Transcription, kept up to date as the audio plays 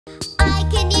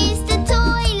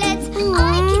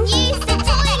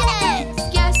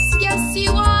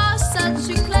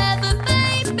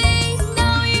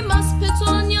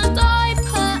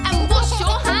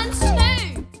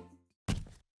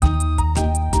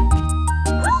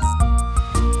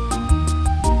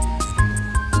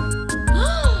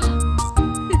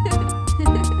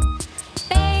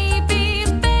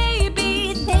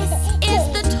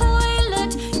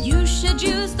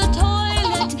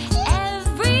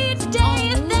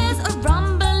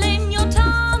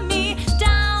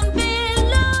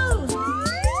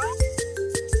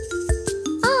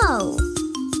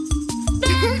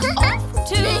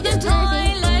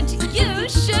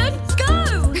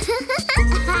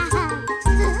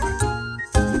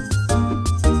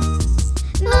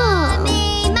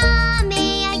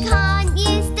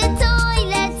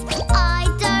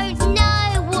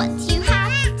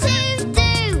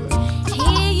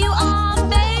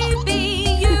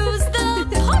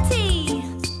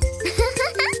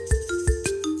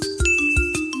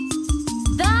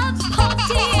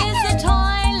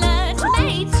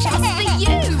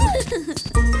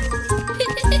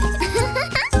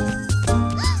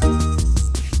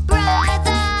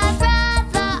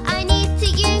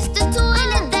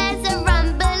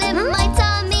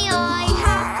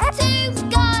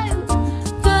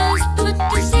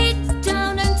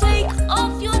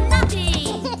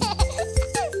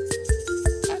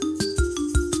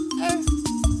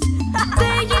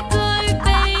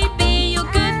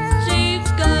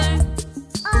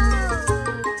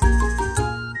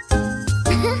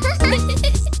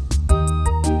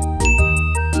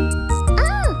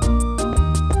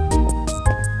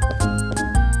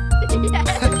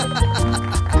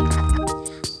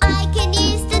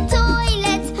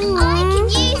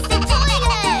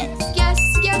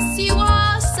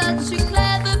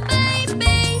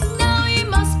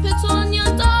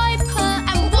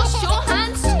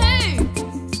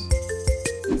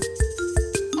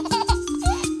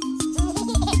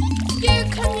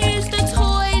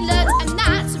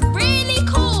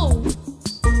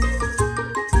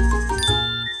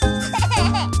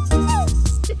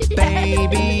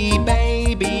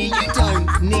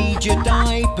your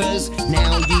diapers.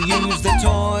 Now you use the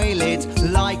toilet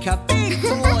like a big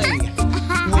boy.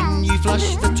 When you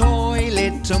flush the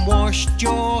toilet and washed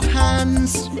your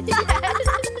hands,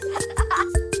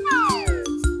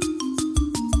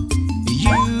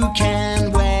 you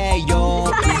can wear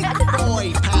your big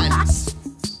boy pants.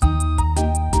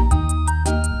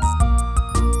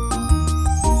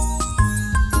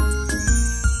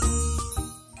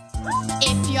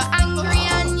 If you're angry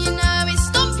and you know it,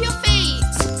 stomp your feet.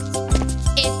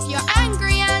 If you're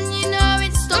angry and you know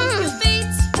it, stomp your feet.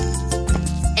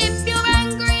 If you're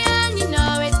angry and you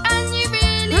know it, and you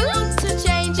really want to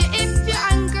change it, if you're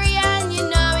angry and you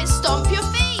know it, stomp your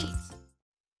feet.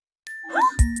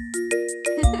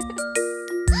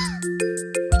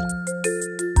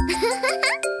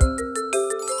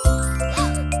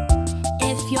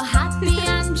 If you're happy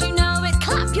and you know it,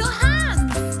 clap your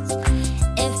hands.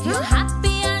 If you're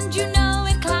happy and you know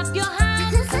it, clap your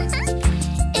hands.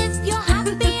 If you're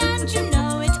happy and you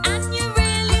know it, and you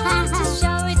really want to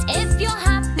show it, if you're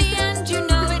happy and you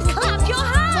know it, clap your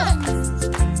hands.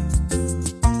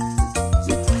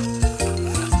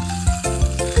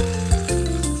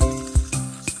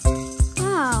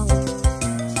 Wow.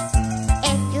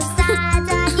 If you're sad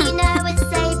and you know it,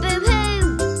 say boo-hoo.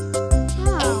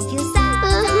 If you're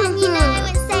sad and you know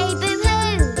it, say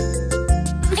boo-hoo.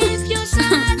 If you're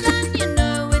sad and you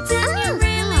know it, and you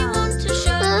really want to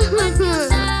show it, when you're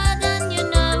sad and you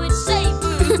know it, say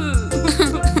boo-hoo.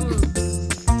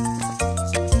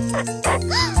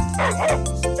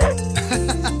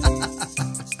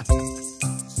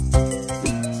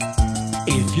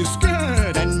 If you're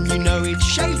scared and you know it,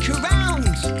 shake around.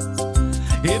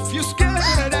 If you're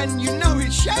scared and you know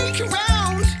it, shake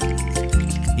around.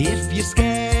 If you're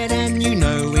scared and you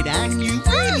know it, and you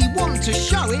really want to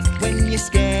show it, when you're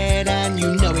scared and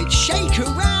you know it, shake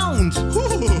around.